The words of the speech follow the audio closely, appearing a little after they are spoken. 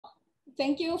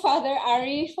Thank you, Father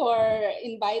Ari, for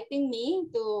inviting me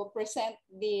to present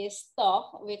this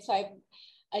talk, which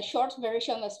a short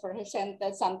version was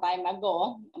presented some time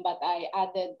ago, but I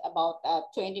added about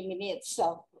 20 minutes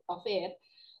of it.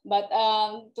 But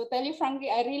to tell you frankly,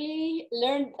 I really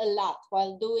learned a lot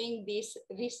while doing this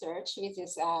research, which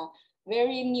is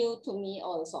very new to me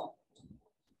also.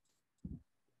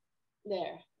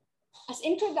 There. As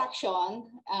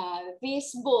introduction,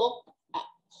 this book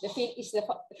is the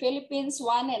Philippines'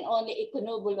 one and only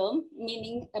iconobulum,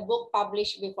 meaning a book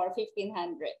published before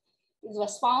 1500. It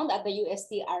was found at the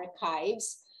UST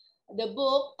archives. The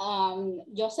book,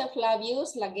 Joseph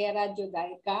Flavius, La Guerra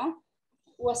Judaica,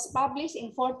 was published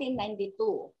in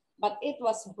 1492, but it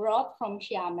was brought from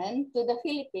Xiamen to the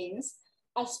Philippines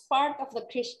as part of the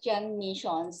Christian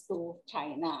missions to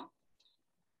China.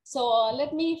 So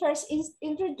let me first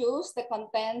introduce the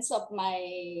contents of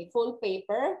my full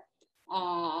paper.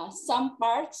 Some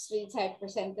parts which I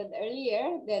presented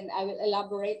earlier, then I will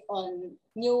elaborate on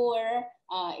newer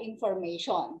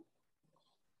information.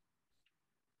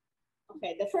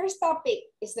 Okay, the first topic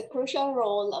is the crucial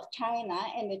role of China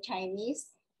and the Chinese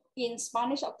in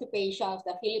Spanish occupation of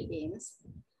the Philippines.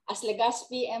 As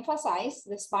Legazpi emphasized,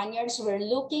 the Spaniards were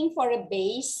looking for a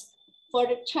base for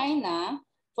the China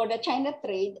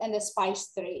trade and the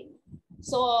spice trade.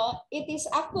 So it is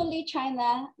actually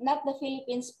China, not the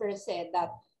Philippines per se, that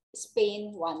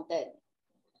Spain wanted.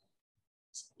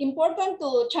 Important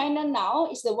to China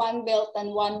now is the One Belt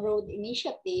and One Road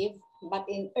initiative, but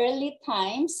in early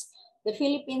times, the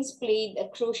Philippines played a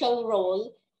crucial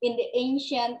role in the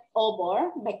ancient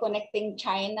OBOR by connecting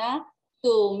China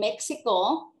to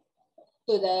Mexico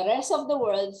to the rest of the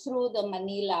world through the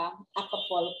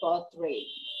Manila-Acapulco trade.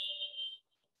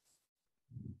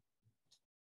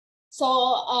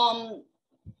 So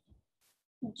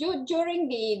during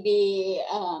the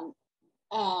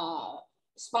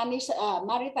Spanish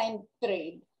maritime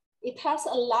trade, it has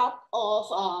a lot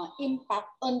of impact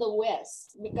on the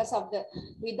West because of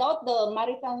without the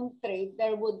maritime trade,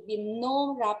 there would be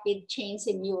no rapid change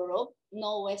in Europe,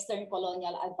 no Western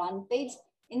colonial advantage.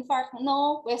 In fact,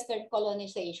 no Western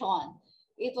colonization.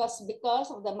 It was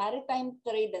because of the maritime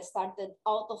trade that started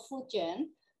out of Fujian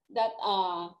that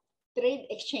trade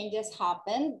exchanges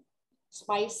happened.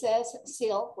 Spices,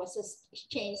 silk was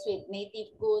exchanged with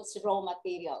native goods, raw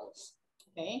materials.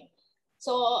 Okay,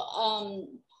 so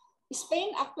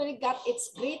Spain actually got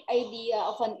its great idea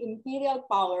of an imperial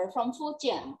power from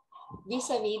Fujian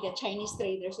vis-a-vis the Chinese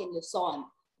traders in Luzon.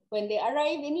 When they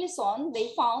arrived in Luzon,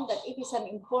 they found that it is an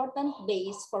important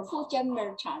base for Fujian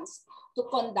merchants to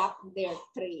conduct their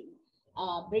trade,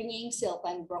 bringing silk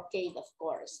and brocade, of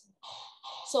course.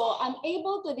 So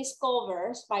unable to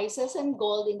discover spices and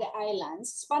gold in the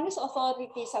islands, Spanish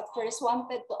authorities at first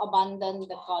wanted to abandon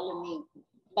the colony.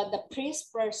 But the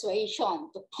priest's persuasion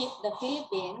to keep the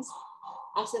Philippines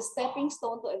as a stepping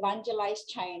stone to evangelize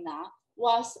China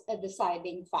was a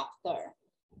deciding factor.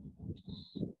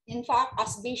 In fact,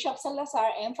 as Bishop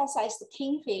Salazar emphasized to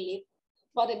King Philip,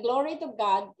 for the glory to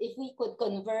God, if we could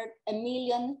convert 1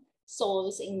 million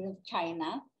souls in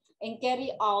China and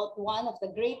carry out one of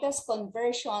the greatest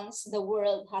conversions the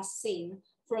world has seen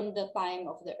from the time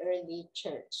of the early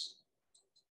church.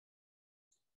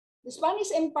 The Spanish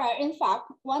Empire, in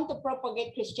fact, wanted to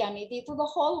propagate Christianity to the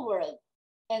whole world,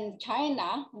 and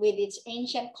China, with its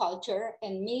ancient culture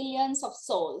and millions of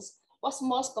souls, was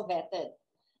most coveted.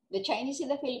 The Chinese in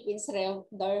the Philippines,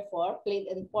 therefore, played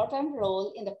an important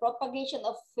role in the propagation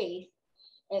of faith,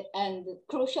 and the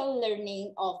crucial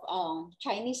learning of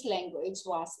Chinese language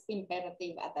was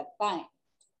imperative at that time.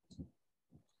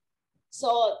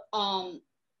 So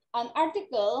an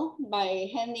article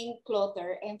by Henning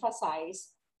Clotter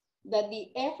emphasized that the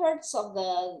efforts of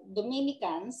the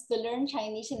Dominicans to learn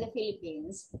Chinese in the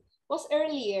Philippines was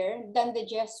earlier than the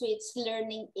Jesuits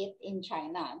learning it in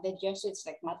China. The Jesuits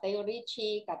like Mateo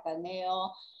Ricci,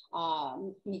 Cataneo,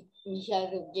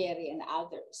 Michel Ruggieri, and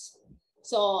others.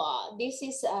 So this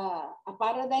is a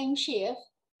paradigm shift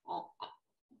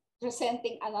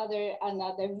presenting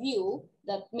another view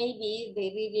that maybe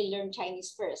they really learned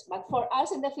Chinese first. But for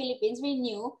us in the Philippines, we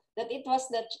knew that it was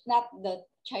not the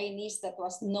Chinese that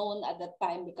was known at that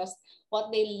time, because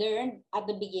what they learned at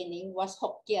the beginning was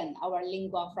Hokkien, our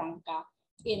lingua franca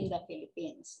in the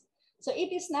Philippines. So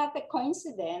it is not a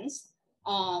coincidence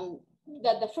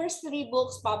that the first 3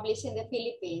 books published in the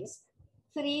Philippines,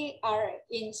 3 are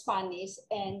in Spanish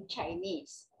and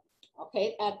Chinese.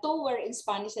 Okay, 2 were in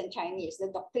Spanish and Chinese,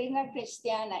 the Doctrina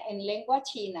Cristiana en Lengua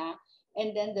China,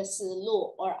 and then the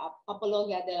Sulu, or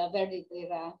Apologia de la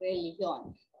Verdadera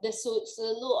Religión. The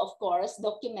Sulu, of course,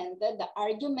 documented the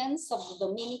arguments of the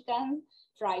Dominican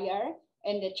friar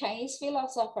and the Chinese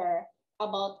philosopher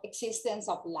about existence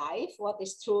of life, what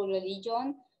is true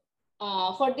religion.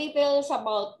 For details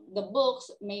about the books,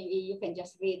 maybe you can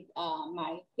just read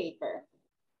my paper.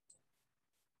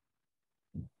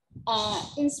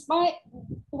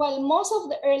 While most of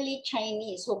the early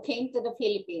Chinese who came to the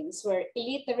Philippines were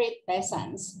illiterate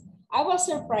peasants, I was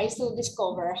surprised to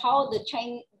discover how the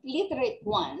Chinese literate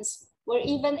ones were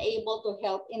even able to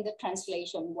help in the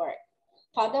translation work.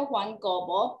 Father Juan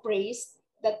Cobo praised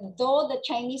that though the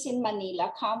Chinese in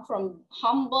Manila come from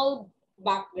humble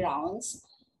backgrounds,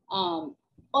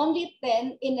 only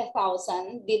 10 in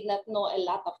 1,000 did not know a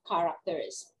lot of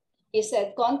characters. He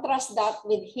said, contrast that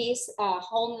with his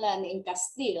homeland in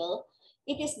Castile,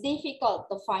 it is difficult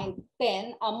to find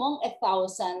 10 among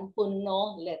 1,000 who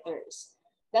know letters.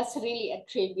 That's really a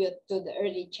tribute to the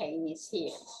early Chinese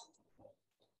here.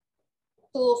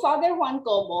 To Father Juan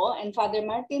Cobo and Father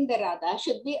Martin de Rada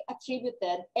should be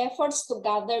attributed efforts to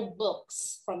gather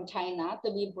books from China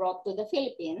to be brought to the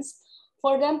Philippines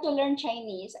for them to learn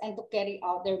Chinese and to carry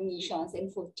out their missions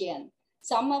in Fujian.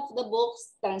 Some of the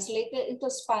books translated into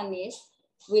Spanish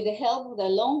with the help of the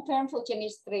long-term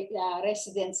Fujianese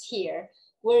residents here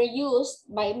were used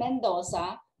by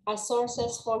Mendoza as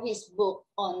sources for his book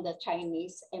on the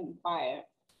Chinese Empire.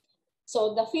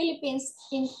 So the Philippines,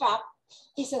 in fact,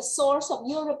 is a source of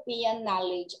European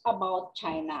knowledge about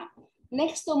China.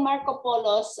 Next to Marco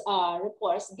Polo's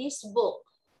reports, this book,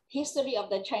 History of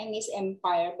the Chinese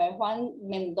Empire by Juan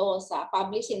Mendoza,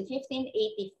 published in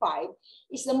 1585,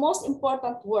 is the most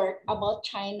important work about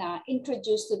China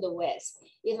introduced to the West.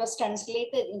 It was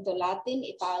translated into Latin,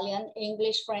 Italian,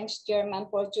 English, French, German,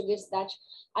 Portuguese, Dutch,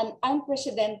 an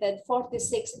unprecedented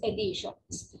 46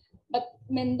 editions. But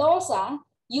Mendoza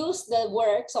used the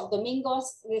works of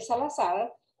Domingos de Salazar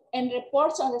and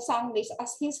reports on the Sanglis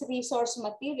as his resource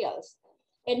materials.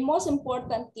 And most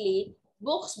importantly,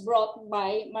 books brought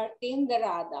by Martin de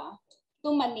Rada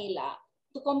to Manila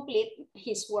to complete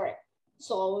his work.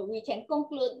 So we can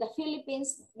conclude the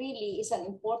Philippines really is an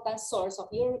important source of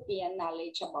European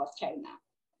knowledge about China.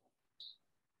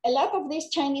 A lot of these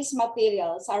Chinese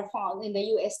materials are found in the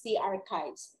UST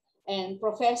archives, and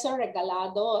Professor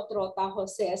Regalado Trota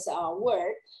Jose's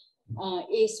work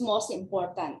is most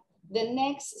important. The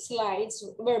next slides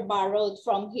were borrowed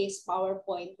from his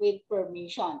PowerPoint with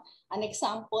permission, an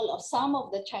example of some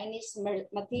of the Chinese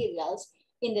materials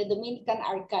in the Dominican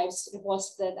archives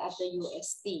posted at the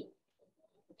UST.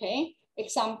 Okay,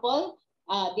 example,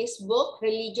 this book,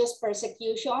 Religious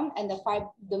Persecution and the 5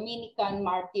 Dominican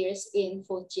Martyrs in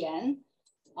Fujian.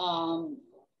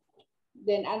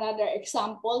 Then another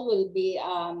example will be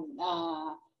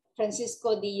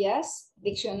Francisco Diaz,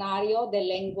 Diccionario de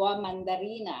Lengua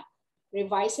Mandarina,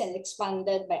 revised and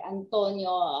expanded by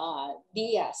Antonio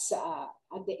Diaz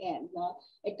at the end. No?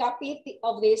 A copy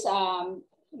of this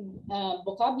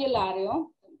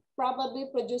vocabulario, probably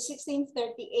produced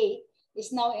 1638,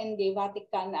 is now in the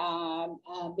Vatican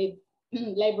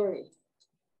Library.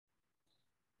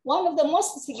 One of the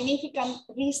most significant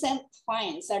recent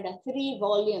finds are the 3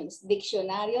 volumes,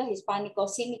 Diccionario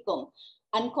Hispanico-Sinicum,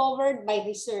 uncovered by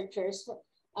researchers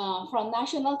from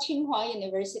National Tsinghua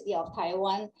University of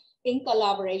Taiwan in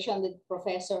collaboration with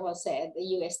Professor Jose, the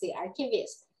UST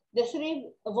archivist. The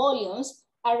 3 volumes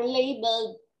are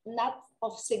labeled not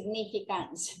of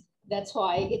significance. That's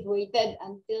why it waited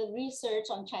until research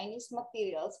on Chinese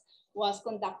materials was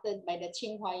conducted by the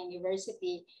Tsinghua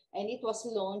University, and it was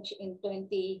launched in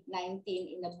 2019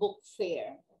 in a book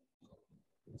fair.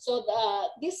 So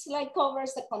this slide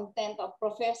covers the content of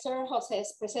Professor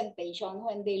Jose's presentation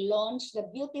when they launched the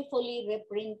beautifully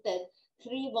reprinted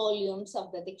 3 volumes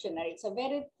of the dictionary. It's a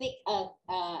very thick,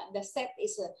 the set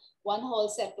is one whole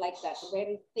set like that,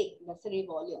 very thick, the 3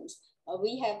 volumes.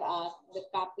 We have the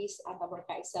copies at our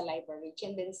Kaisa Library,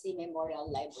 Chindensi Memorial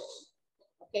Library.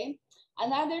 Okay.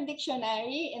 Another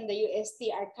dictionary in the UST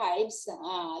archives,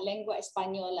 Lengua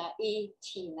Española y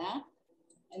China.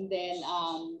 And then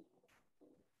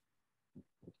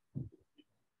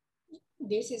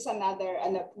this is another,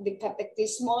 the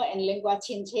Catecismo and Lengua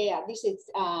Chinchea. This is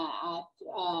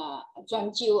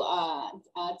Zhangzhou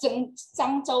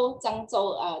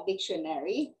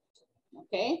Dictionary.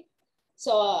 Okay.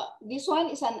 So this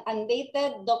one is an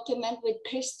undated document with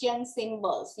Christian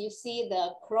symbols. You see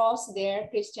the cross there,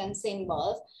 Christian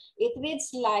symbols. It reads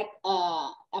like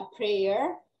a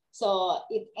prayer. So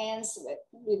it ends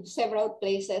with several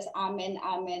places, Amen,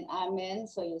 Amen, Amen.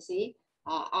 So you see,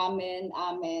 Amen,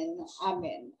 Amen,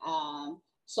 Amen.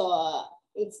 So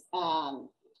it's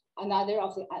another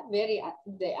of the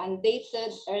the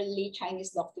undated early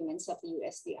Chinese documents of the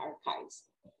UST archives.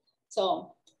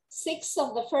 So 6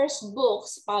 of the first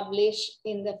books published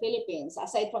in the Philippines,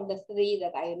 aside from the 3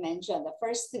 that I mentioned, the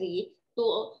first 3,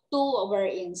 two were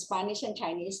in Spanish and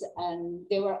Chinese, and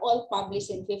they were all published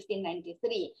in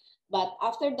 1593. But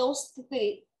after those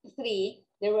three,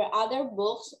 there were other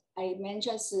books. I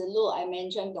mentioned Silu, I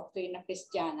mentioned Doctrina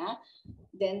Christiana.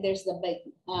 Then there's the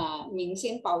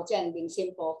Mingsin Pauchen,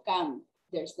 Mingsin Pokam.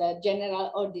 There's the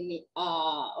General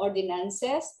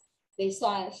Ordinances, the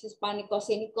Hispanico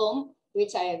Sinicum,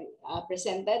 which I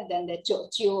presented, then the Chu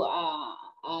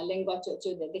Lengua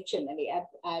Chu, the dictionary.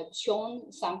 I've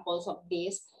shown samples of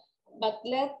this, but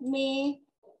let me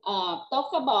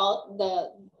talk about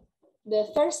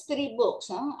the first 3 books.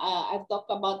 I've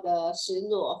talked about the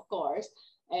Silu, of course,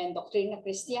 and Doctrina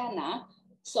Christiana.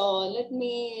 So let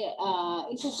me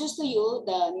introduce to you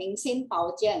the Mingsin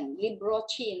Pauchen, Libro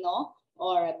Chino,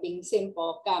 or Mingsin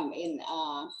Pokam in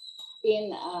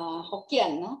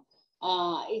Hokkien. No?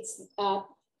 It's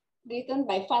written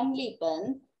by Van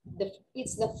Lipen.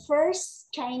 It's the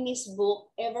first Chinese book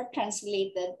ever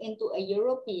translated into a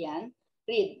European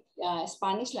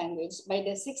Spanish language by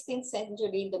the 16th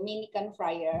century Dominican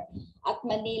friar at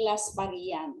Manila's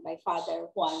Parian by Father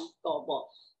Juan Tobo.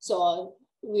 So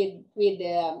with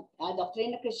the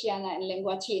Doctrina Christiana and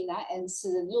Lengua China and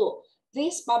Silu,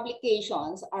 these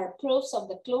publications are proofs of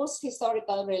the close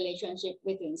historical relationship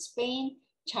between Spain,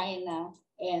 China,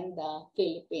 and the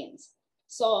Philippines.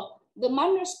 So the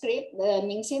manuscript, the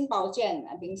Mingsin Pauchen,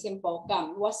 Mingsin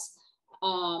Pokam, was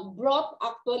brought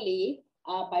actually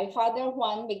by Father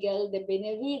Juan Miguel de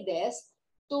Benavides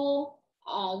to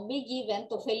be given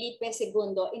to Felipe II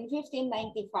in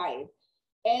 1595.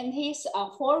 And his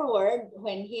foreword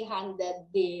when he handed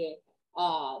the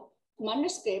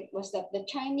manuscript was that the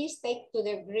Chinese take to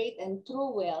their great and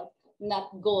true wealth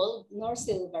not gold, nor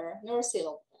silver, nor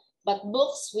silk, but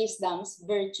books, wisdoms,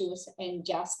 virtues, and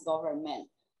just government.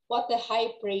 What a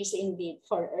high praise indeed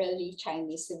for early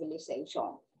Chinese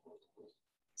civilization.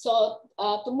 So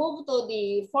to move to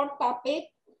the 4th topic,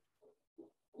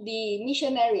 the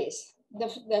missionaries.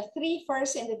 The 3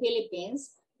 first in the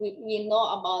Philippines, we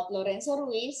know about Lorenzo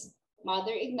Ruiz,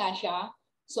 Mother Ignacia,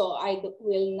 so I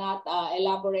will not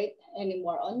elaborate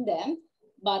anymore on them,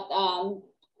 but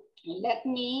let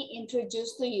me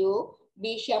introduce to you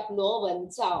Bishop Luo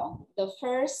Wenzhao, the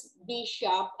first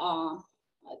bishop,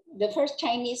 the first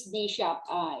Chinese bishop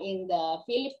in the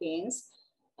Philippines.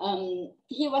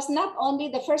 He was not only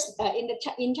the first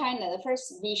in China, the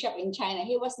first bishop in China.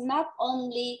 He was not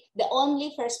only the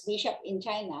only first bishop in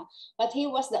China, but he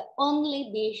was the only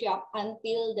bishop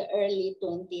until the early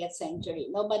 20th century.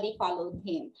 Nobody followed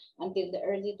him until the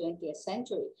early 20th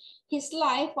century. His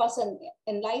life was an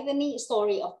enlightening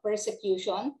story of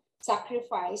persecution,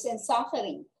 sacrifice, and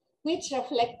suffering, which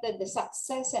reflected the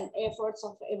success and efforts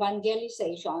of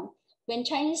evangelization when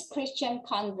Chinese Christian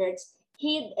converts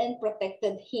hid and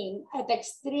protected him at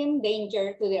extreme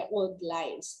danger to their old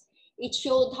lives. It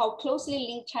showed how closely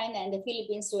linked China and the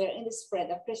Philippines were in the spread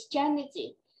of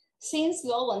Christianity. Since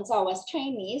Luo Wenzhao was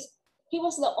Chinese, he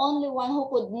was the only one who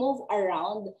could move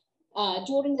around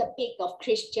during the peak of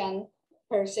Christian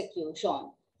persecution.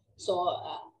 So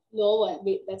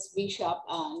that's Bishop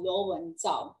Luo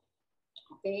Wenzhao.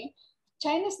 Okay.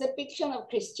 China's depiction of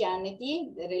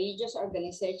Christianity, the religious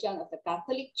organization of the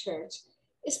Catholic Church,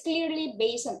 is clearly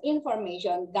based on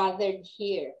information gathered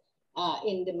here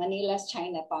in the Manila's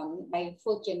Chinatown by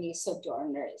Fujianese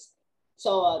sojourners.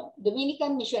 So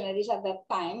Dominican missionaries at that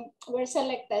time were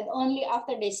selected only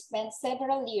after they spent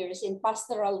several years in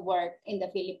pastoral work in the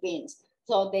Philippines.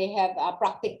 So they have a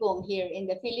practicum here in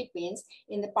the Philippines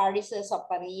in the parishes of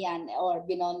Parian or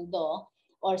Binondo,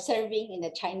 or serving in the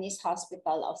Chinese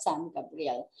hospital of San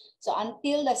Gabriel. So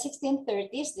until the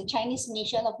 1630s, the Chinese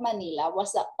mission of Manila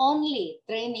was the only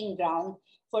training ground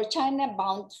for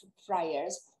China-bound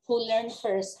friars who learned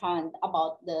firsthand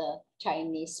about the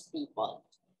Chinese people.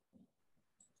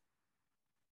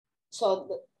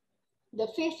 So the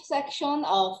 5th section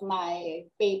of my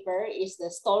paper is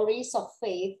the stories of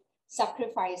faith,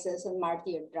 sacrifices, and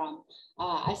martyrdom.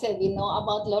 I said we know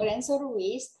about Lorenzo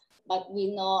Ruiz, but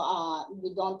we know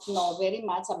we don't know very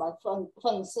much about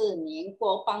Feng Sining,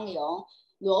 Guo Pangyong,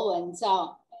 Luo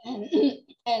Wenzhao,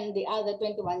 and the other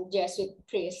 21 Jesuit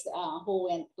priests who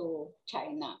went to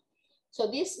China. So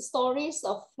these stories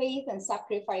of faith and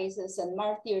sacrifices and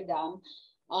martyrdom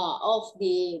of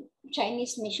the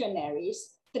Chinese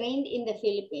missionaries trained in the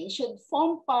Philippines should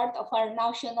form part of our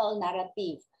national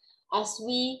narrative as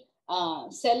we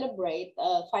celebrate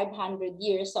 500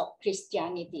 years of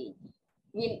Christianity.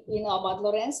 We know about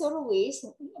Lorenzo Ruiz,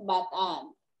 but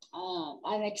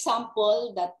an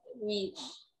example that we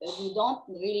we don't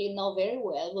really know very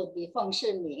well, would be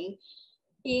functioning.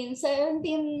 In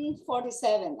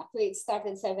 1747, actually it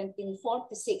started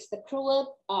 1746, the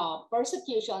cruel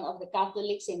persecution of the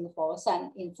Catholics in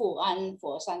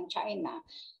Fuan, China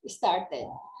started.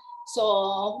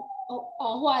 So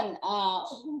Juan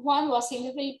was in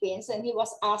the Philippines and he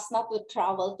was asked not to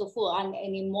travel to Fuan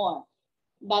anymore.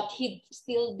 But he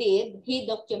still did. He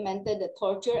documented the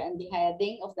torture and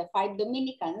beheading of the 5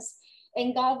 Dominicans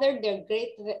and gathered their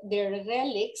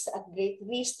relics at great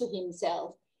risk to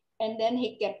himself. And then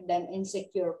he kept them in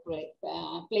secure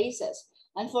places.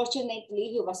 Unfortunately,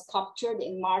 he was captured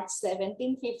in March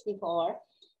 1754,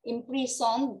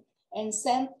 imprisoned, and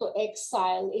sent to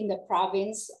exile in the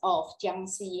province of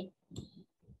Jiangxi.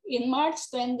 In March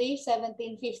 20,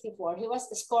 1754, he was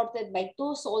escorted by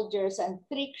 2 soldiers and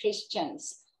 3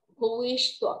 Christians who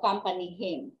wished to accompany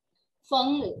him.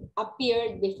 Feng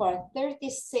appeared before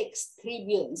 36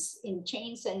 tribunes in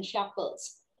chains and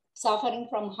shackles, suffering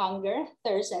from hunger,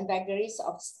 thirst, and vagaries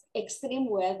of extreme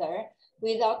weather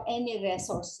without any rest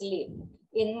or sleep.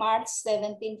 In March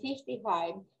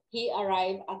 1755, he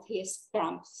arrived at his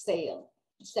cramped cell.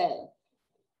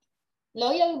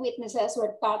 Loyal witnesses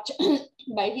were touched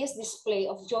by his display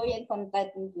of joy and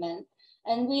contentment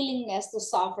and willingness to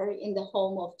suffer in the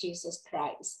home of Jesus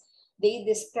Christ. They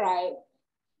describe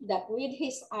that with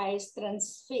his eyes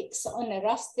transfixed on a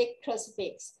rustic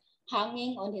crucifix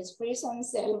hanging on his prison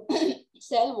cell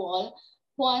wall,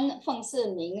 Juan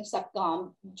Fengsiming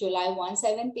succumbed July 1,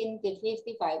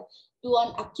 1755 to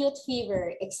an acute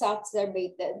fever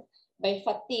exacerbated by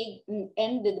fatigue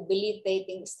and the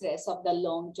debilitating stress of the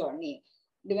long journey.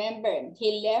 Remember,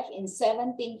 he left in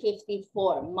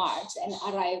 1754 March and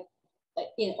arrived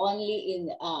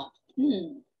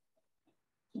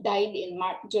died in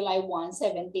July 1,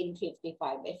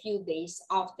 1755, a few days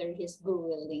after his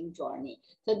grueling journey.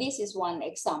 So this is one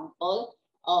example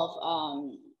of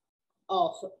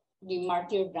the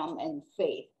martyrdom and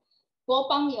faith. Po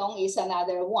Pangyong is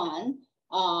another one.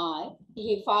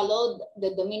 He followed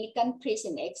the Dominican priest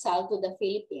in exile to the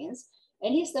Philippines,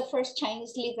 and he's the first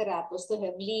Chinese literatus to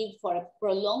have lived for a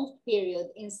prolonged period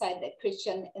inside the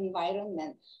Christian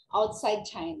environment outside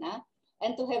China,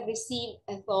 and to have received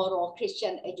a thorough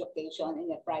Christian education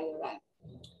in a prior life.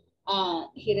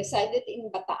 He resided in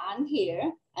Bataan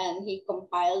here, and he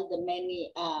compiled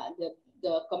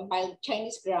the compiled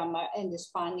Chinese grammar and the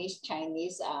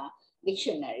Spanish-Chinese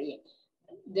dictionary.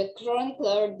 The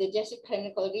chronicler, the Jesuit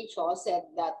Chronicle Ritual, said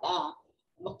that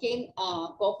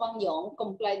Po Pangyong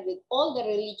complied with all the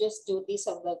religious duties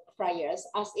of the friars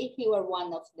as if he were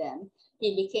one of them.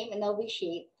 He became a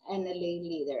novitiate and a lay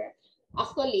leader.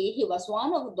 Actually, he was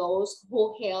one of those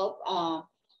who helped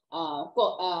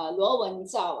Luo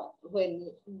Wenzhao when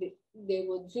they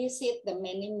would visit the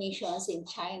many missions in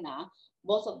China,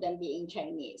 both of them being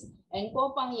Chinese. And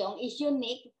Po Pangyong is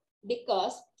unique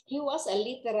because he was a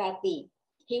literati.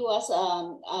 He was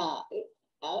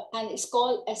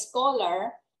a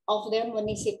scholar of their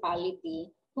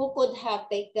municipality who could have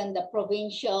taken the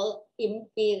provincial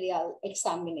imperial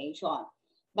examination.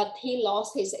 But he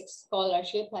lost his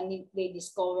scholarship when they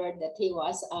discovered that he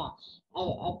was a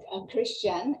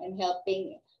Christian and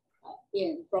helping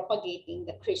in propagating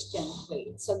the Christian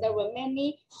faith. So there were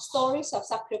many stories of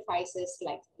sacrifices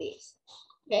like this.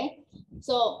 Okay,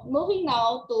 so moving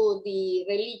now to the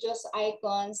religious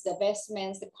icons, the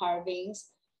vestments, the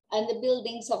carvings, and the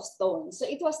buildings of stone. So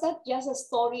it was not just a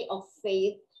story of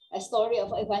faith, a story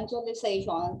of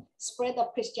evangelization, spread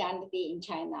of Christianity in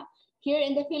China. Here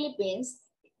in the Philippines,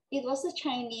 it was the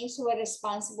Chinese who were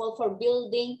responsible for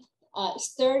building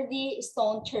sturdy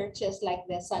stone churches like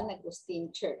the San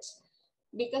Agustin Church.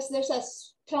 Because there's a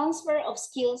transfer of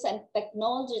skills and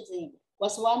technology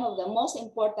was one of the most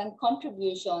important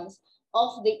contributions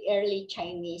of the early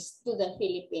Chinese to the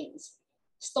Philippines.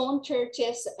 Stone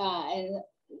churches and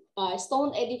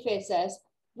stone edifices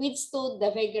withstood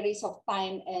the vagaries of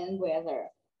time and weather.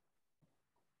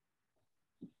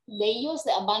 They used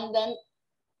the abundant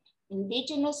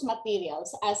indigenous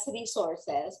materials as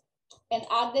resources and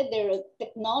added their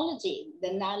technology,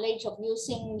 the knowledge of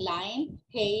using lime,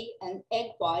 hay, and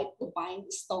egg white to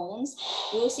bind stones,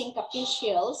 using capiche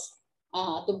shells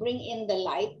to bring in the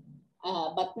light,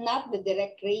 but not the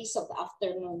direct rays of the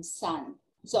afternoon sun.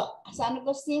 So San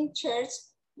Agustin Church,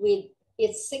 with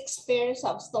its 6 pairs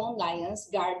of stone lions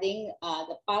guarding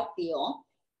the patio,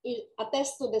 it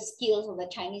attests to the skills of the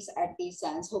Chinese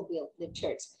artisans who built the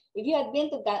church. If you had been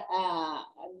to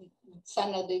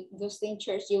San Agustin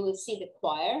Church, you will see the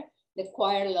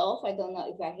choir loaf. I don't know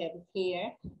if I have it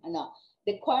here. No.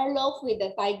 The choir loaf with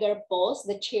the tiger paws,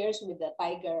 the chairs with the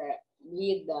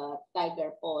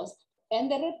tiger paws, and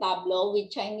the retablo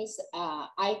with Chinese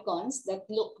icons that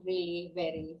look really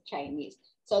very Chinese.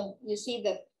 So you see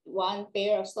that one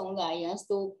pair of stone lions,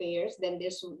 two pairs, then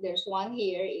there's one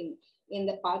here in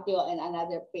the patio and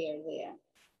another pair there.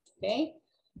 Okay,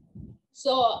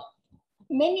 so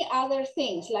many other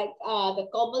things like the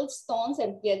cobblestones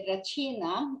and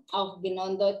piedrachina of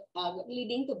Binondo,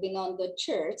 leading to Binondo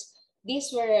Church.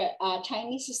 These were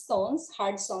Chinese stones,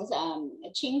 hard stones,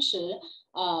 qingshi,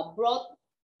 brought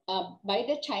by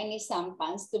the Chinese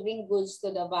sampans to bring goods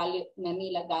to the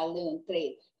Manila galleon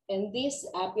trade. And these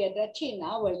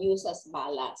piedrachina were used as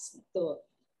ballast for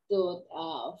the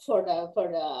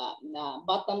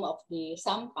bottom of the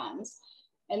sampans.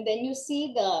 And then you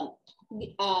see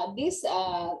this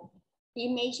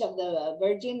image of the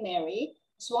Virgin Mary.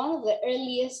 It's one of the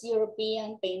earliest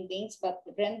European paintings, but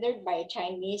rendered by a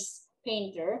Chinese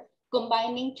painter,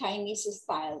 combining Chinese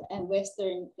style and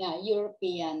Western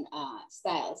European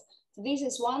styles. So this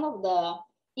is one of the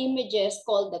images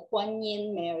called the Kuan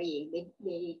Yin Mary.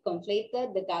 They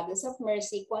conflated the goddess of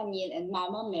mercy, Kuan Yin, and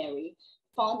Mama Mary,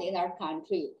 found in our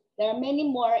country. There are many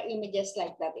more images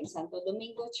like that in Santo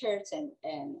Domingo Church and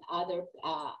other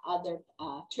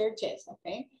churches,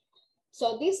 okay?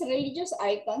 So these religious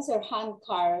icons are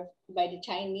hand-carved by the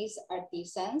Chinese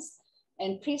artisans,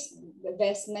 and priest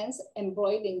vestments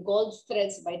embroidered in gold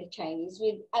threads by the Chinese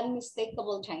with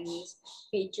unmistakable Chinese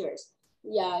features.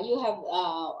 Yeah, you have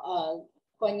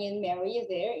Kuan Yin Mary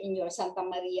there in your Santa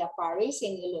Maria Parish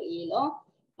in Iloilo,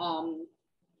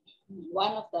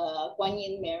 one of the Kuan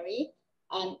Yin Mary,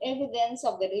 and evidence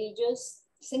of the religious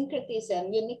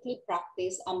syncretism uniquely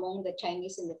practiced among the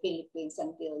Chinese in the Philippines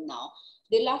until now.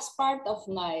 The last part of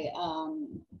my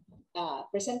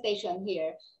presentation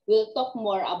here will talk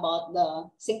more about the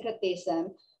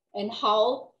syncretism and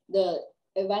how the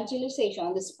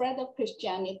evangelization, the spread of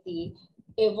Christianity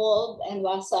evolved and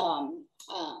was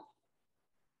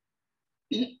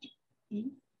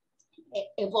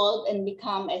evolved and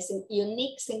become a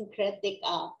unique syncretic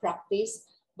practice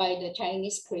by the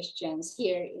Chinese Christians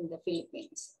here in the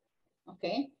Philippines.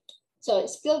 Okay, so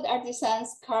skilled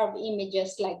artisans carve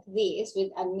images like this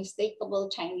with unmistakable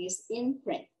Chinese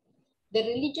imprint. The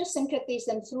religious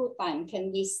syncretism through time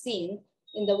can be seen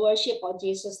in the worship of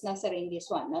Jesus Nazarene, this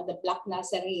one, the Black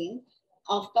Nazarene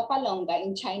of Kapalonga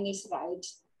in Chinese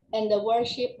rites, and the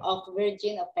worship of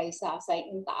Virgin of Kaysasay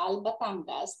in Taal,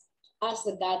 Batangas as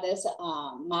the goddess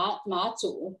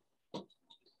Matsu.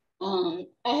 I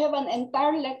have an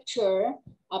entire lecture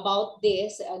about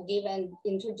this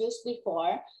introduced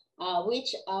before,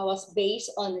 which was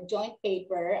based on a joint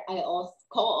paper I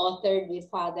co-authored with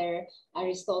Father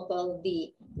Aristotle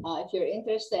D. If you're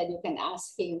interested, you can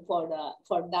ask him for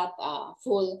that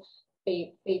full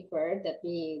paper that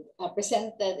we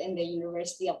presented in the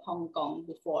University of Hong Kong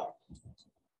before.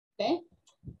 Okay,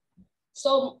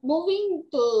 so moving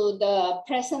to the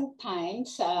present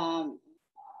times,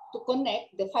 to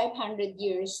connect the 500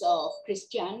 years of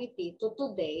Christianity to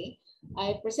today,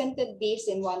 I presented this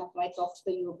in one of my talks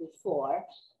to you before,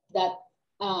 that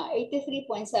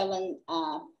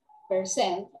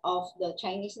 83.7% of the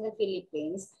Chinese in the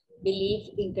Philippines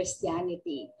believe in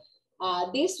Christianity.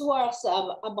 This was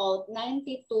about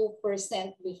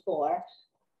 92% before.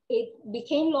 It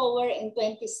became lower in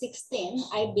 2016,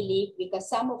 I believe, because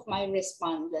some of my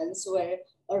respondents were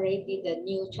already the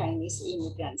new Chinese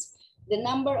immigrants. The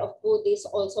number of Buddhists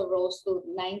also rose to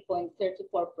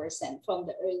 9.34% from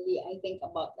the early, I think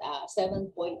about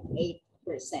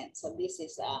 7.8%. So this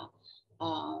is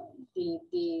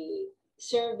the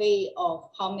survey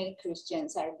of how many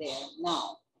Christians are there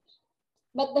now.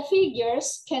 But the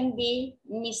figures can be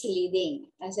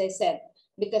misleading, as I said,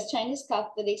 because Chinese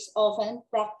Catholics often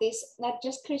practice not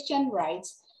just Christian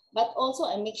rites, but also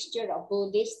a mixture of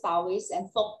Buddhist, Taoist,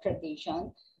 and folk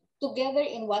tradition together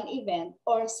in one event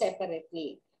or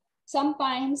separately.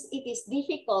 Sometimes it is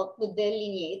difficult to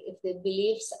delineate if the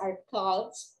beliefs are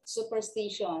cults,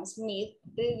 superstitions, myth,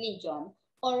 religion,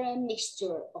 or a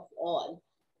mixture of all.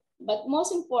 But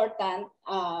most important,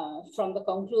 from the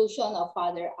conclusion of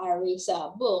Father Ari's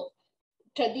book,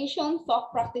 tradition,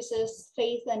 folk practices,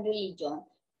 faith, and religion,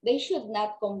 they should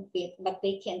not compete, but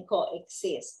they can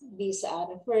coexist. This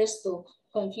refers to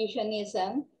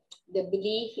Confucianism, the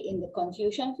belief in the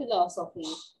Confucian philosophy,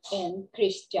 and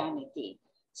Christianity.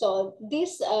 So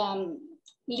this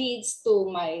leads to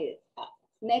my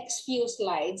next few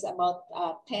slides, about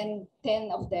 10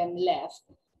 of them left,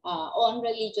 on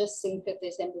religious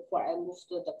syncretism before I move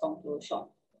to the conclusion,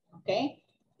 okay?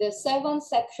 The 7th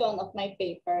section of my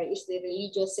paper is the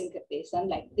religious syncretism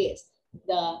like this.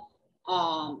 The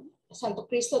Santo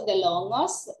Cristo de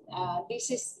Longos, this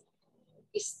is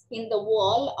is in the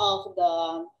wall of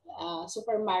the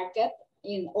supermarket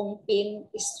in Ongpin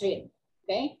Street.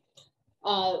 Okay.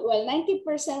 Well,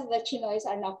 90% of the Chinoys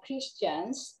are now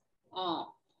Christians,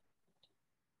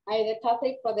 either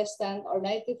Catholic, Protestant, or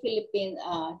Native Philippine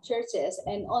churches,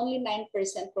 and only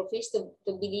 9% profess to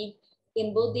believe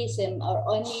in Buddhism or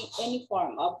any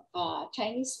form of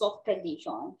Chinese folk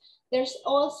tradition. There's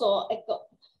also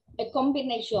a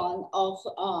combination of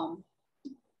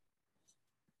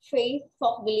faith,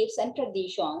 folk beliefs, and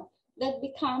tradition that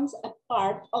becomes a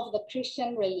part of the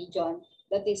Christian religion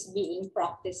that is being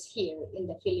practiced here in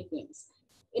the Philippines.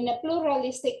 In a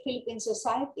pluralistic Philippine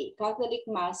society, Catholic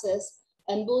masses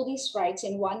and Buddhist rites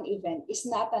in one event is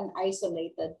not an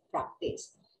isolated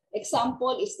practice.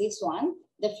 Example is this one,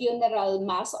 the funeral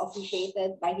mass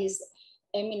officiated by His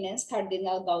Eminence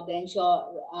Cardinal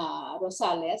Gaudencio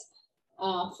Rosales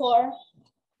for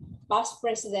past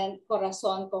President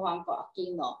Corazon Cojuangco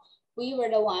Aquino. We were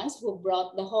the ones who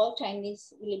brought the whole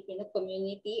Chinese-Filipino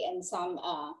community and some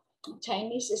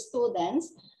Chinese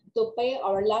students to pay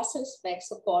our last respects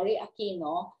to Cory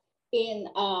Aquino in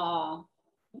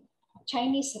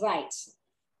Chinese rites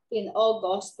in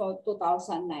August of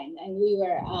 2009. And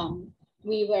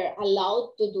we were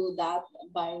allowed to do that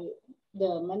by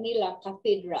the Manila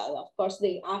Cathedral. Of course,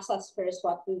 they asked us first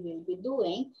what we will be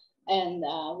doing. And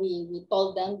we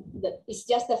told them that it's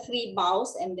just the 3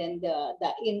 vows and then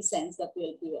the incense that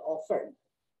will be offered.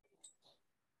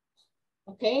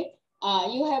 Okay,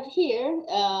 you have here,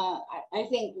 I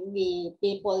think the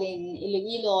people in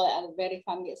Iloilo are very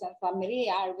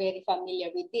familiar, are very familiar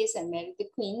with this, and Mary the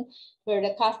Queen, where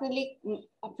the Catholic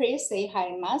priests say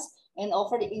High Mass and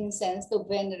offer the incense to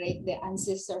venerate the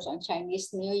ancestors on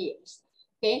Chinese New Year's.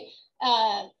 Okay.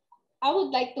 I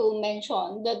would like to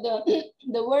mention that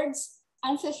the words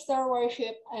ancestor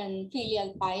worship and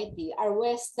filial piety are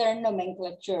Western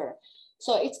nomenclature.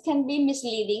 So it can be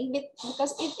misleading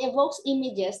because it evokes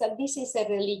images that this is a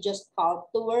religious cult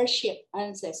to worship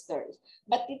ancestors,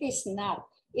 but it is not.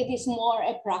 It is more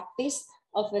a practice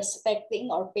of respecting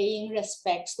or paying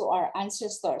respects to our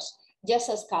ancestors. Just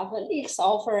as Catholics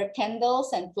offer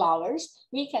candles and flowers,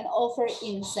 we can offer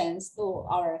incense to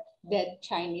our dead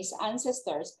Chinese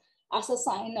ancestors as a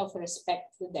sign of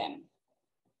respect to them.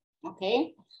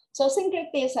 Okay, so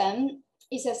syncretism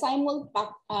is a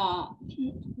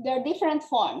there are different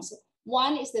forms.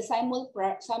 One is the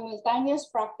simultaneous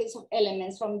practice of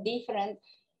elements from different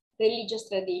religious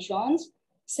traditions.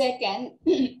 Second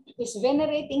is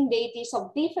venerating deities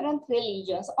of different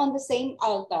religions on the same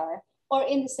altar or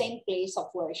in the same place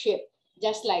of worship,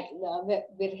 just like the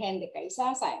Virgen de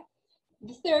Caysasay.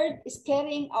 The third is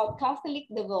carrying out Catholic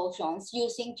devotions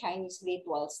using Chinese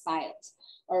ritual styles,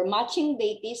 or matching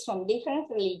deities from different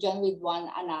religions with one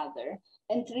another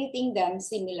and treating them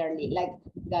similarly, like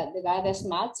the goddess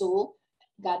Matsu,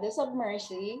 goddess of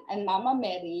mercy, and Mama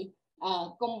Mary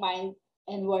combined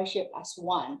and worship as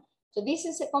one. So this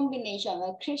is a combination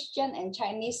of Christian and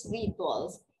Chinese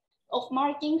rituals of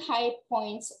marking high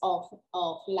points of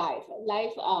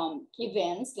life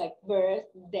events like birth,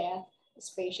 death,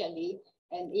 especially,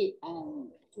 and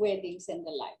weddings and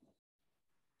the like.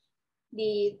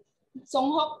 The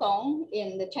Songhok Tong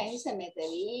in the Chinese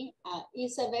cemetery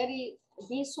is a very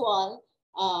visual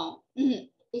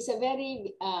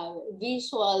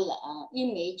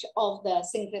image of the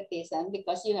syncretism,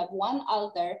 because you have one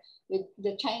altar with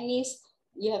the Chinese,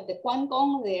 you have the Quan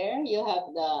Gong there, you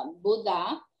have the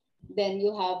Buddha, then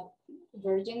you have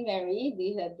Virgin Mary,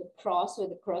 they have the cross with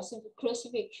the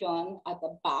crucifixion at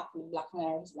the back, the Black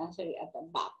Nursery at the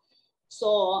back.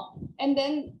 So, and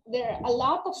then there are a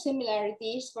lot of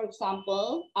similarities. For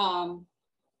example,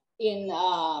 in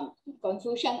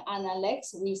Confucian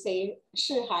Analects, we say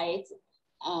四海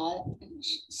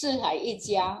一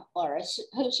家 or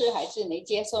四海之内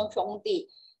皆兄弟.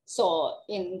 So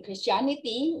in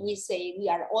Christianity, we say we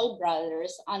are all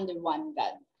brothers under one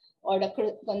God. Or the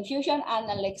Confucian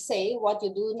Analects say what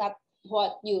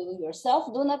you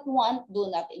yourself do not want, do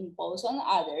not impose on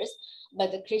others.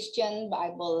 But the Christian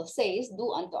Bible says,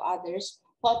 do unto others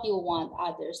what you want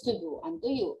others to do unto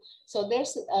you. So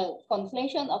there's a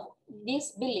conflation of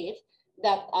this belief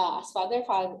that, as Father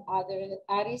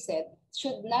Ari said,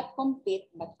 should not compete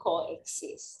but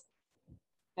coexist.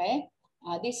 Okay,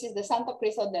 this is the Santo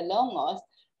Cristo de Longos.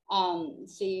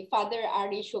 See, Father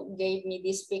Ari gave me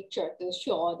this picture to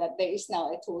show that there is now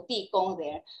a tutikong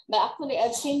there. But actually,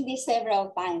 I've seen this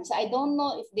several times. I don't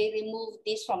know if they remove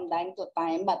this from time to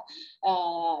time, but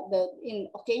in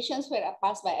occasions where I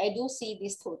pass by, I do see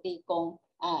this tutikong,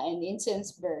 an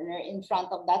incense burner in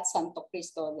front of that Santo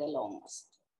Cristo de Longos.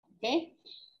 Okay.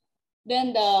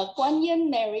 Then the Kuan Yin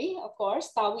Mary, of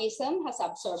course, Taoism has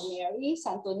absorbed Mary,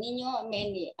 Santo Niño,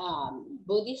 many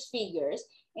Buddhist figures,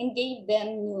 and gave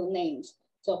them new names.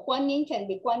 So Kuan Yin can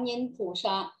be Kuan Yin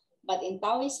Fusha, but in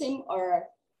Taoism or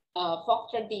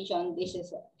folk tradition,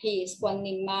 he is Kuan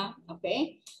Yin Ma,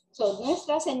 okay? So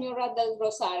Nuestra Señora del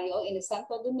Rosario in the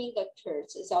Santo Domingo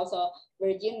Church is also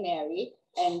Virgin Mary,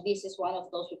 and this is one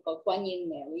of those we call Kuan Yin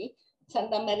Mary.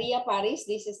 Santa Maria Paris,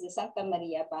 this is the Santa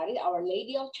Maria Paris. Our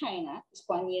Lady of China is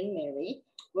Kuan Yin Mary,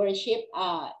 worship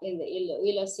in the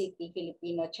Iloilo City,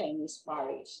 Filipino Chinese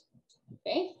Parish.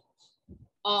 Okay.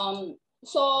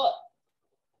 So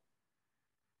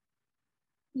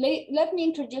let me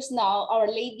introduce now Our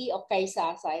Lady of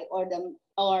Kaysasay,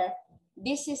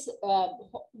 this is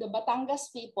the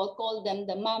Batangas people call them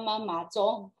the Mama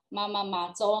Macho. Mama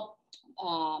Macho.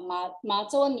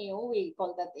 Macho New, we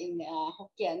call that in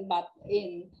Hokkien, but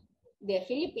in the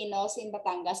Filipinos in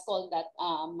Batangas call that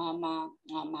Mama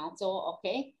Macho,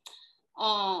 okay?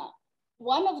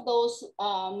 One of those,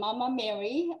 Mama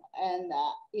Mary, and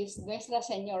is Nuestra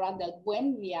Señora del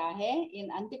Buen Viaje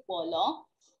in Antipolo,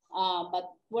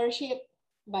 but worship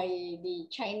by the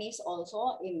Chinese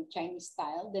also in Chinese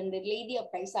style. Then the Lady of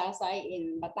Kaysasay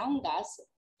in Batangas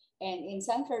and in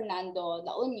San Fernando,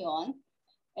 La Union.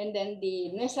 And then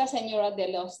the Nuestra Señora de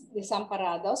los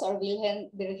Desamparados or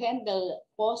Virgen del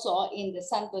Pozo in the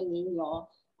Santo Niño,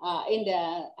 in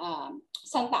the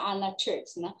Santa Ana Church.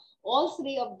 No? All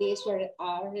three of these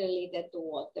are related to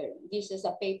water. This is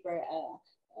a paper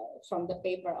from the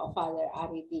paper of Father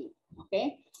Aridi.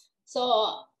 Okay,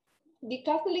 so the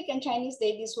Catholic and Chinese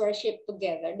deities worship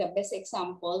together. The best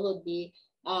example would be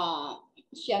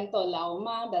Xianto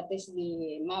Laoma, that is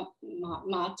the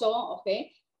Macho,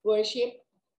 okay, worship.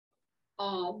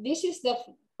 This is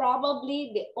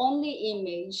probably the only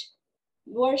image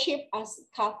worship as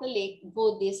Catholic,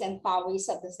 Buddhist, and Taoist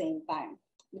at the same time.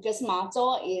 Because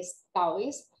Macho is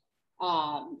Taoist,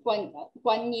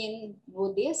 Kuan Yin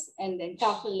Buddhist, and then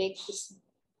Catholic is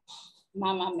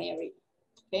Mama Mary.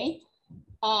 Okay.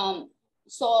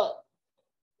 So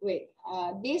wait,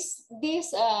 this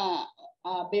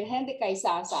Virgen de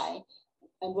Kaysasay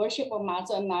and worship of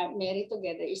Macho and Mary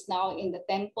together is now in the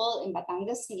temple in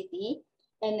Batangas City,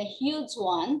 and a huge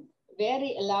one,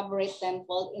 very elaborate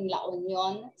temple in La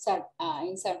Union,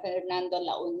 in San Fernando,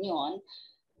 La Union.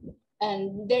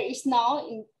 And there is now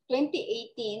in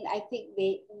 2018, I think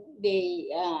they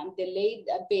delayed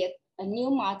a bit, a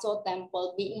new Macho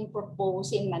temple being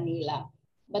proposed in Manila.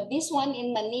 But this one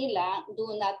in Manila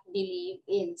do not believe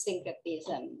in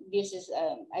syncretism. This is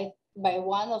by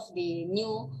one of the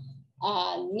new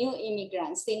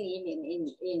immigrants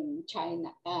in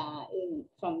China,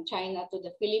 from China to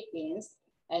the Philippines,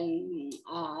 and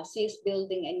she's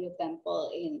building a new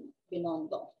temple in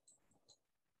Binondo.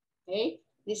 Okay,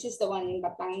 this is the one in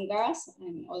Batangas.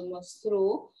 I'm almost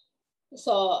through.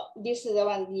 So this is the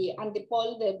one, the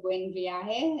Antipolo de Buen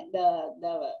Viaje,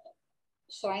 the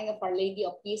Shrine of Our Lady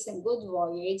of Peace and Good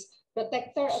Voyage,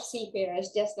 protector of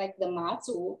seafarers, just like the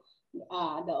Matsu.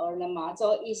 The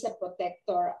Macho is a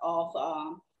protector of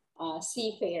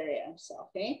seafarers.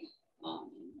 Okay.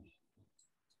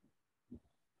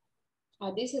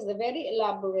 This is a very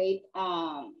elaborate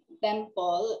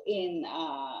temple in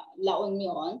La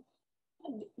Union.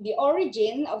 The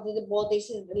origin of the devotees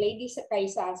is the Lady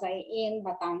Kaysasay in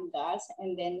Batangas,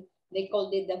 and then they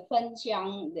called it the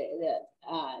Fenxiang.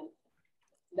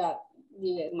 The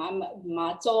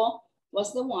Macho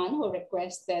was the one who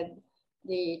requested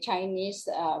the Chinese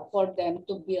for them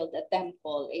to build a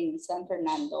temple in San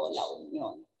Fernando, La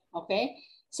Union. Okay,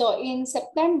 so in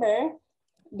September,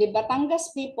 the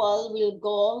Batangas people will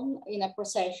go in a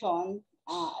procession,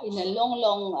 in a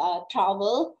long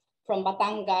travel from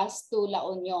Batangas to La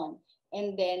Union.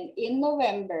 And then in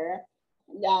November,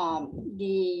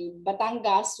 the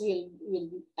Batangas will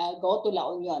go to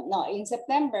La Union. No, in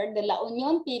September, the La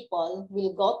Union people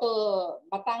will go to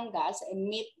Batangas and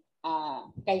meet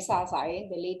Kaysasay,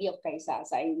 the Lady of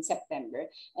Kaysasay, in September.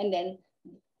 And then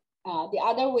the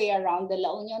other way around, the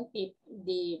La Union people,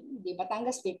 the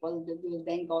Batangas people will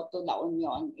then go to La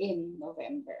Union in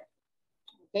November.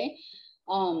 Okay.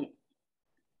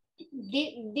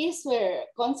 These were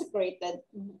consecrated,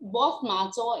 both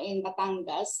Macho in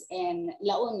Batangas and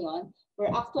La Union were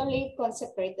actually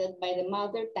consecrated by the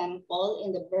Mother Temple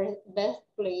in the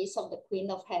birthplace of the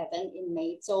Queen of Heaven in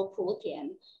Meizhou,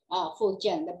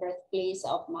 Fujian, the birthplace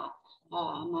of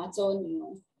Macho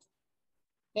Niu.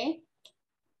 Okay,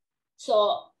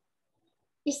 so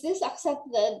is this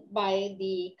accepted by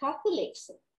the Catholics?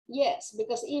 Yes,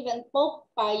 because even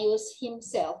Pope Pius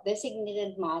himself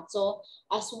designated Matzo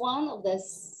as one of the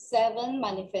 7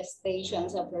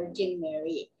 manifestations of Virgin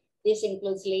Mary. This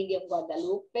includes Lady of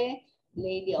Guadalupe,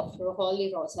 Lady of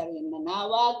Holy Rosary in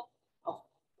Manawag, of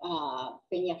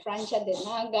Peña Francia de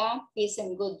Naga, Peace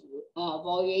and Good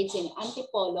Voyage in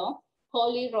Antipolo,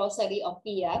 Holy Rosary of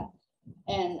Piat,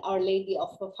 and Our Lady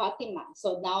of Fatima.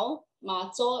 So now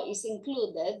Matzo is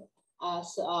included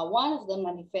as one of the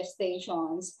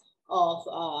manifestations of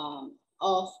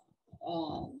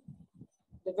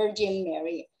the Virgin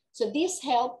Mary. So this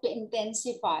helped to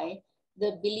intensify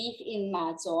the belief in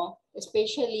Matzo,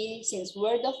 especially since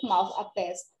word of mouth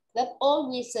attests that all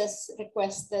wishes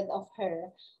requested of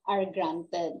her are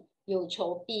granted. Yu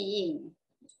Chou Piying.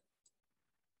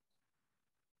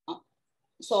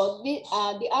 So the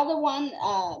other one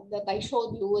that I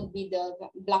showed you would be the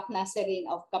Black Nazarene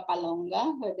of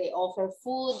Kapalonga, where they offer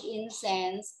food,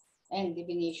 incense, and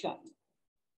divination.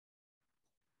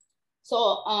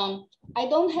 So I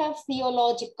don't have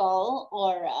theological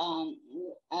or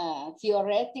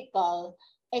theoretical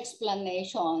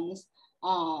explanations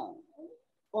on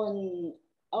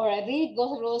or a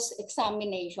rigorous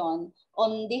examination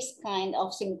on this kind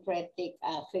of syncretic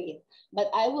faith.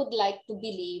 But I would like to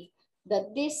believe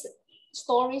that these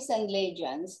stories and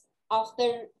legends,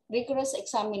 after rigorous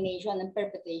examination and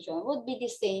perpetuation, would be the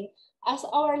same as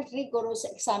our rigorous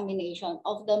examination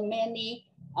of the many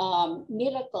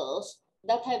miracles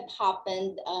that have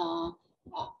happened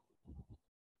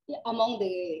among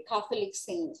the Catholic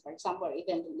saints, for example,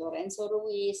 even Lorenzo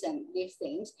Ruiz and these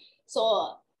things.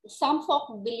 So some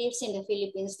folk beliefs in the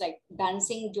Philippines, like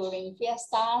dancing during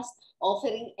fiestas,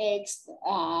 offering eggs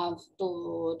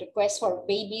to request for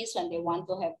babies when they want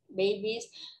to have babies,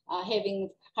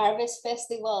 having harvest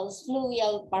festivals,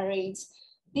 fluvial parades.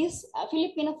 These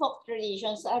Filipino folk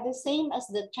traditions are the same as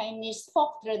the Chinese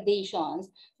folk traditions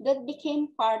that became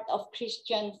part of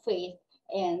Christian faith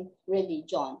and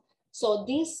religion. So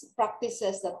these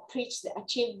practices that preach the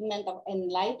achievement of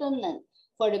enlightenment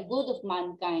for the good of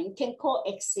mankind can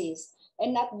coexist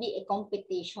and not be a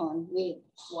competition with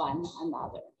one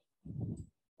another.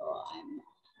 So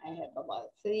I have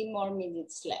about 3 more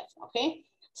minutes left, okay?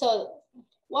 So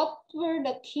what were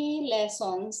the key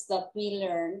lessons that we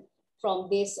learned from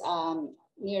this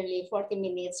nearly 40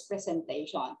 minutes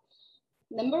presentation?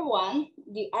 Number 1,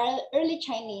 the early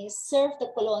Chinese served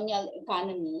the colonial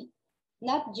economy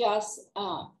not just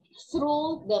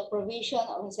through the provision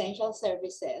of essential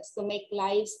services to make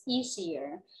lives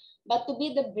easier, but to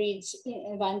be the bridge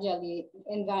in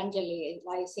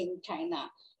evangelizing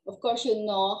China. Of course, you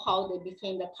know how they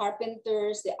became the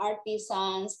carpenters, the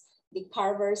artisans, the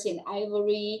carvers in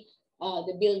ivory,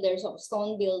 the builders of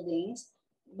stone buildings.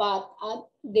 But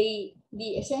the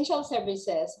essential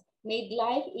services made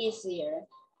life easier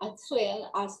as well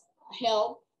as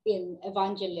help in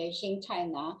evangelizing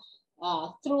China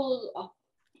through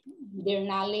their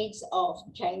knowledge of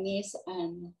Chinese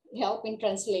and help in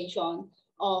translation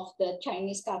of the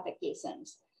Chinese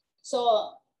catechisms.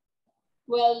 So,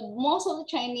 well, most of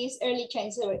the early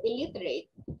Chinese were illiterate.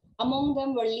 Among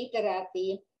them were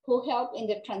literati who helped in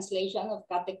the translation of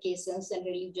catechisms and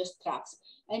religious tracts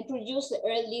and produced the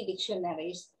early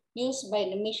dictionaries used by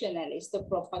the missionaries to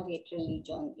propagate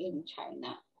religion in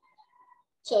China.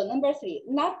 So number 3,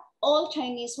 not all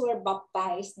Chinese who were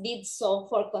baptized did so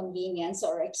for convenience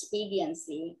or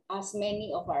expediency, as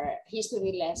many of our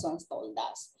history lessons told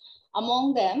us.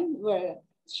 Among them were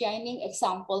shining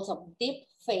examples of deep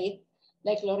faith,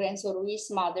 like Lorenzo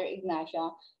Ruiz, Mother Ignacia,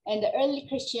 and the early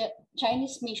Christian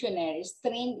Chinese missionaries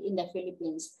trained in the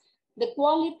Philippines. The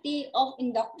quality of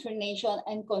indoctrination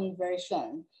and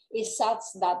conversion is such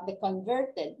that the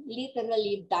converted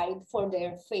literally died for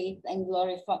their faith and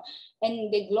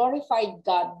they glorified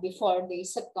God before they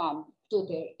succumbed to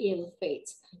their ill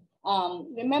fates.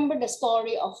 Remember the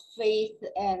story of faith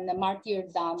and the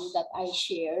martyrdom that I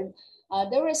shared.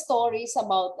 There were stories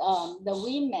about the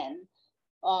women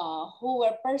who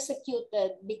were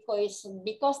persecuted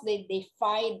because they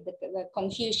defied the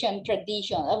Confucian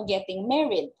tradition of getting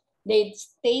married. They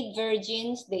stayed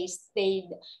virgins, they stayed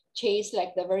chaste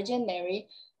like the Virgin Mary,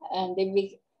 and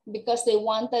because they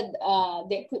wanted,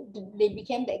 they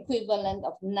became the equivalent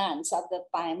of nuns at the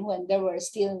time when there were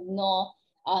still no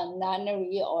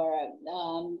nunnery, or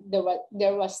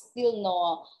there was still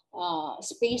no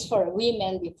space for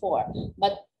women before.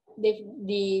 But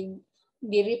the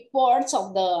reports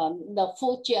of the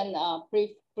Fujian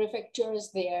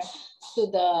prefectures there to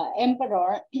the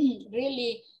emperor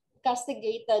really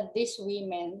castigated these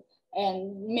women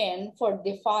and men for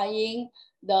defying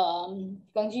the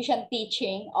Confucian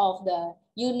teaching of the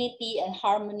unity and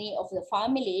harmony of the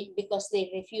family because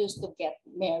they refused to get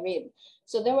married.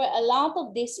 So there were a lot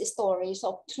of these stories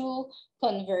of true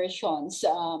conversions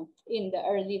in the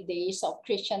early days of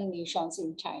Christian missions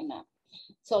in China.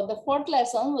 So the fourth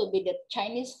lesson will be that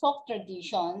Chinese folk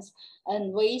traditions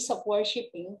and ways of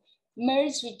worshiping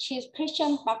merged with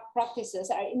Christian practices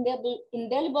are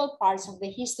indelible parts of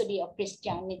the history of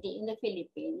Christianity in the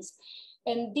Philippines.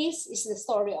 And this is the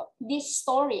story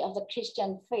of the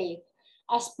Christian faith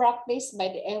as practiced by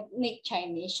the ethnic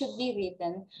Chinese should be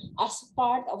written as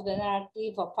part of the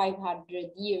narrative of 500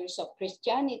 years of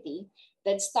Christianity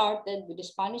that started with the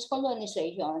Spanish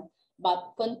colonization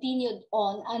but continued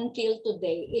on until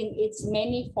today in its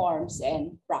many forms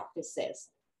and practices.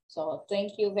 So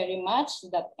thank you very much.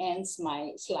 That ends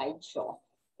my slideshow.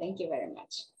 Thank you very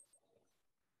much.